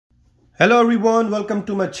Hello everyone, welcome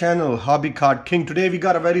to my channel Hobby Card King. Today we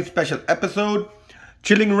got a very special episode.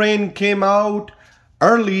 Chilling Rain came out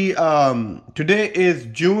early. Today is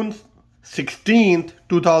June 16th,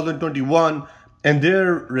 2021 and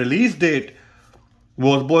their release date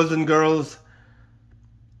was Boys and Girls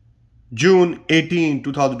June 18,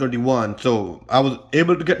 2021. So I was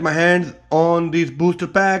able to get my hands on these booster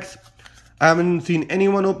packs. I haven't seen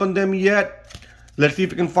anyone open them yet. Let's see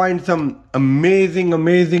if we can find some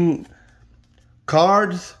amazing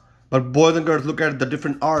cards. But boys and girls, look at the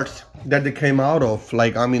different arts that they came out of.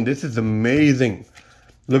 Like, I mean, this is amazing.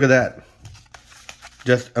 Look at that.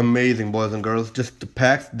 Just amazing, boys and girls. Just the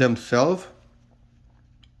packs themselves.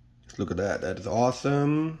 Just look at that. That is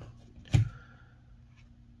awesome.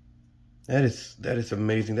 That is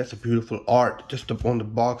amazing. That's a beautiful art just upon the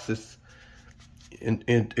boxes in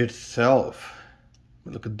itself.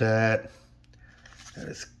 Look at that. That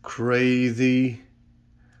is crazy.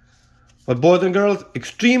 But boys and girls,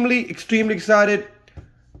 extremely excited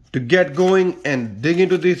to get going and dig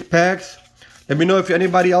into these packs. Let me know if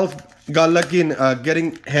anybody else got lucky in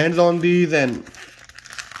getting hands on these and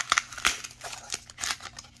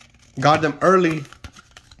got them early.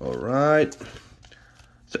 All right.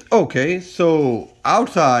 So, okay, so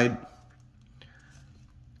outside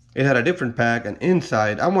it had a different pack, and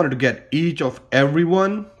inside I wanted to get each of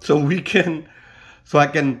everyone so I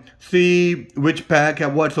can see which pack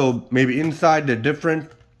have what. So maybe inside they're different.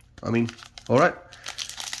 I mean, all right.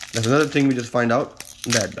 That's another thing we just find out,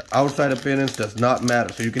 that the outside appearance does not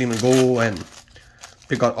matter. So you can even go and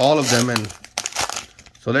pick out all of them. And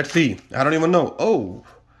so let's see. I don't even know. Oh,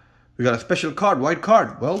 we got a special card, white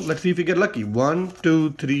card. Well, let's see if we get lucky. 1,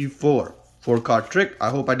 2, 3, 4. 4-card trick. I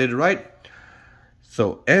hope I did it right.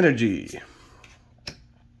 So energy.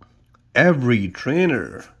 Every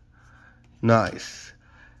trainer. Nice.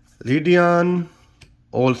 Lydian.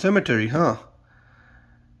 Old Cemetery, huh?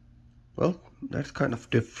 Well, that's kind of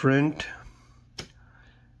different.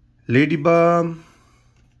 Ladybug.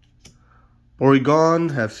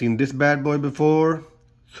 Porygon. Have seen this bad boy before.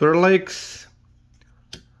 Swirlix.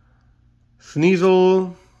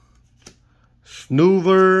 Sneasel.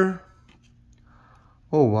 Snoover.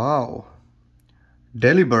 Oh wow.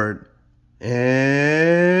 Delibird.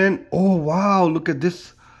 And oh wow, look at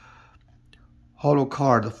this holo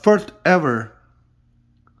card. The first ever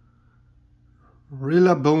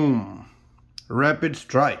Rillaboom Rapid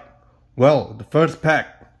Strike. Well, the first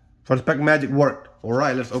pack magic worked.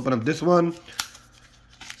 Alright, let's open up this one.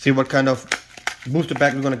 See what kind of booster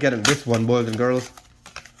pack we're gonna get in this one, boys and girls.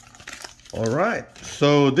 Alright,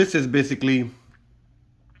 so this is basically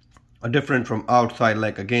a different from outside.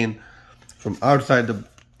 Like, again, from outside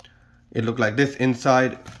it looked like this.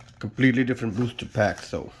 Inside, completely different booster pack.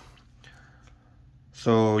 So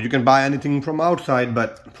you can buy anything from outside,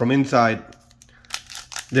 but from inside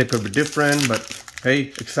they could be different. But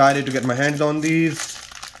hey, excited to get my hands on these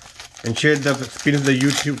and share the experience with the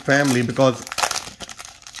YouTube family, because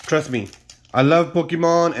trust me, I love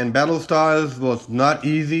Pokemon and battle styles was not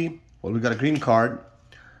easy. Well, we got a green card.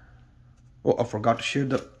 Oh, I forgot to share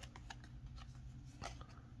the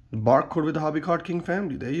barcode with the Hobby Card King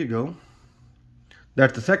family. There you go.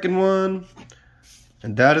 That's the second one.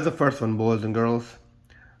 And that is the first one, boys and girls.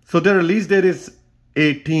 So their release date is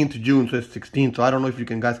 18th June, so it's 16th. So I don't know if you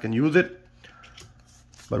guys can use it.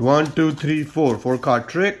 But 1, 2, 3, 4. 4-card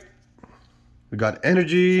trick. We got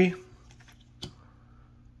Energy.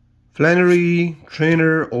 Flannery.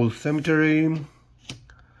 Trainer. Old Cemetery.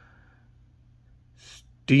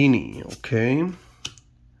 Steenie. Okay.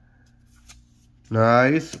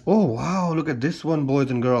 Nice. Oh wow, look at this one,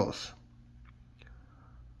 boys and girls.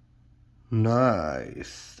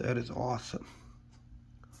 Nice. That is awesome.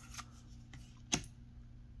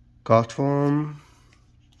 Cost form.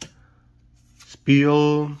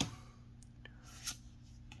 Spiel.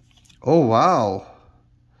 Oh wow.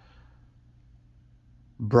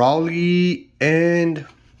 Brawly, and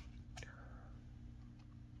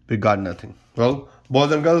we got nothing. Well,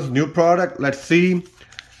 boys and girls, new product. Let's see.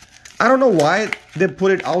 I don't know why they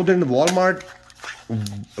put it out in the Walmart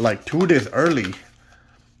like 2 days early.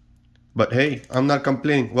 But hey, I'm not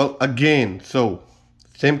complaining. Well, again, so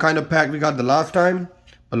same kind of pack we got the last time.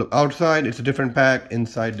 But look, outside it's a different pack,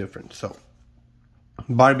 inside different. So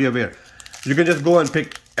buyer be aware. You can just go and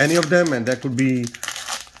pick any of them, and there could be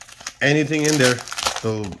anything in there.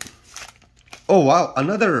 So, oh wow,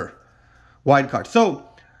 another white card. So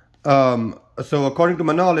according to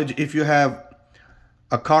my knowledge, if you have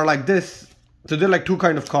a card like this, so there are like 2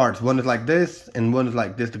 kind of cards. One is like this and one is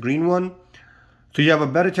like this, the green one. So you have a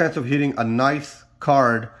better chance of hitting a nice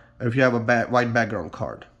card if you have a white background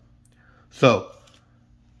card. So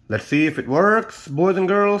Let's see if it works, boys and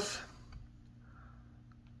girls.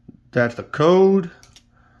 That's the code.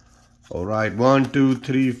 Alright, 1, 2,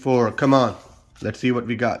 3, 4. Come on. Let's see what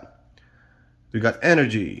we got. We got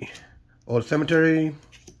Energy, Old Cemetery,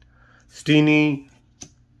 Steenie,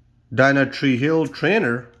 Diner Tree Hill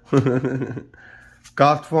Trainer,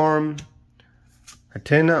 Cast Form,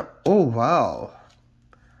 Athena. Oh wow.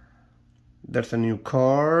 That's a new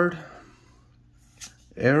card.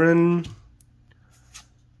 Aaron.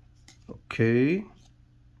 Okay.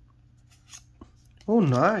 Oh,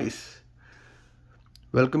 nice.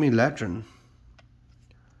 Welcoming Latran.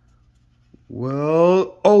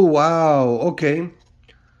 Well, oh wow. Okay.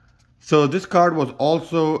 So this card was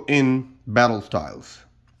also in Battle Styles.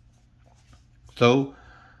 So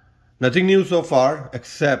nothing new so far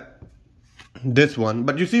except this one.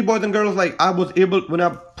 But you see, boys and girls, like I was able, when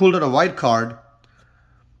I pulled out a white card,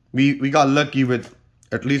 we got lucky with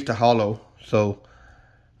at least a holo. So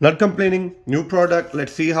not complaining. New product.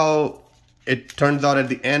 Let's see how it turns out at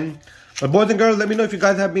the end. But boys and girls, let me know if you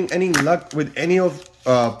guys have been any luck with any of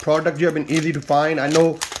products you have been easy to find. I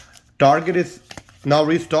know Target is now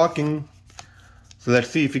restocking. So let's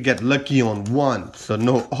see if you get lucky on one. So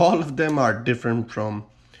no, all of them are different from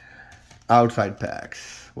outside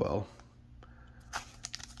packs. Well,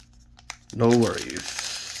 no worries.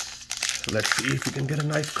 So let's see if we can get a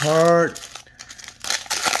nice card.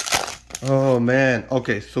 Oh man.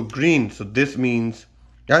 Okay, so green. So this means,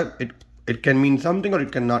 yeah, it can mean something or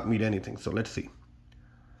it cannot mean anything. So let's see.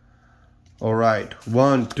 Alright,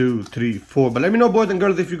 1, 2, 3, 4. But let me know, boys and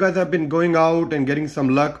girls, if you guys have been going out and getting some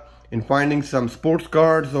luck in finding some sports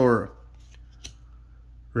cards or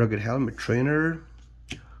rugged helmet trainer,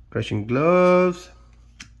 crushing gloves,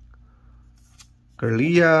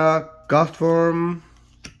 Curlia, cast form.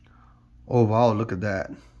 Oh wow, look at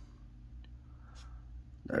that.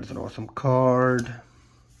 That's an awesome card.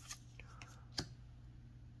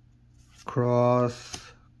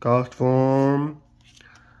 Cross, cast form.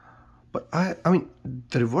 But I mean,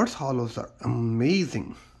 the reverse holos are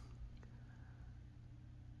amazing.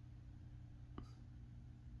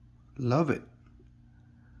 Love it.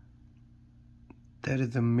 That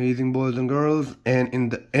is amazing, boys and girls. And in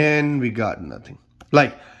the end, we got nothing.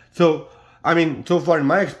 Like, so, I mean, so far in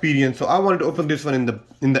my experience, so I wanted to open this one in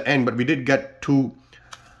the end, but we did get 2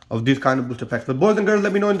 of these kind of booster packs. But boys and girls,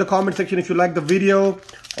 let me know in the comment section if you like the video,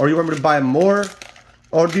 or you want me to buy more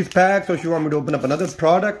of these packs, or if you want me to open up another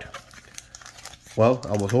product. Well,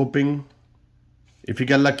 I was hoping if you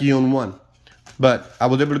get lucky on one. But I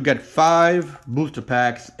was able to get 5 booster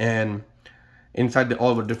packs, and inside they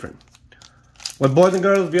all were different. Well, boys and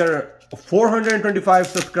girls, we are 425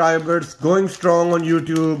 subscribers, going strong on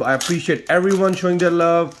YouTube. I appreciate everyone showing their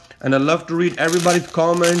love, and I love to read everybody's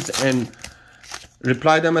comments and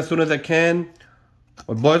reply them as soon as I can.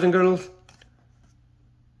 But boys and girls,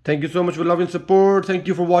 thank you so much for love and support. Thank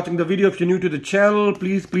you for watching the video. If you're new to the channel,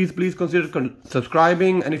 please consider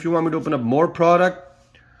subscribing. And if you want me to open up more product,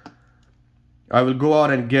 I will go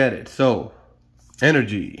out and get it. So,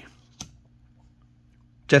 Energy,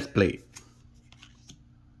 chest plate,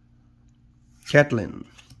 Catlin,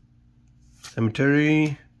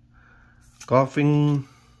 Cemetery, Coughing,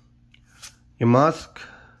 Yamask.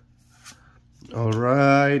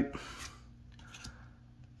 Alright.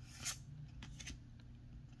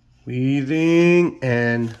 Wheezing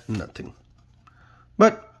and nothing.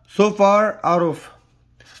 But so far, out of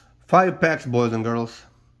 5 packs, boys and girls,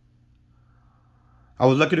 I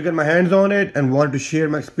was lucky to get my hands on it and wanted to share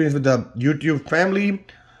my experience with the YouTube family.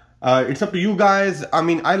 It's up to you guys. I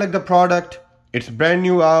mean, I like the product. It's brand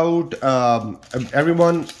new out.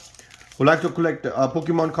 Everyone who likes to collect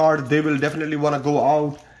Pokemon cards, they will definitely want to go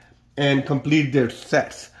out and complete their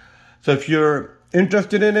sets. So if you're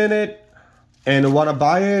interested in it and want to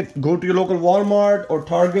buy it, go to your local Walmart or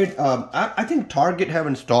Target. I think Target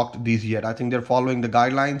haven't stocked these yet. I think they're following the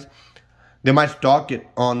guidelines. They might stock it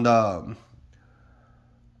on the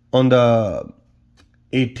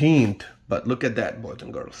 18th. But look at that, boys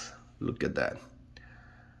and girls. Look at that.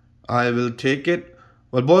 I will take it.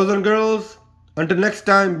 Well, boys and girls, until next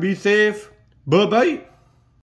time, be safe. Bye-bye.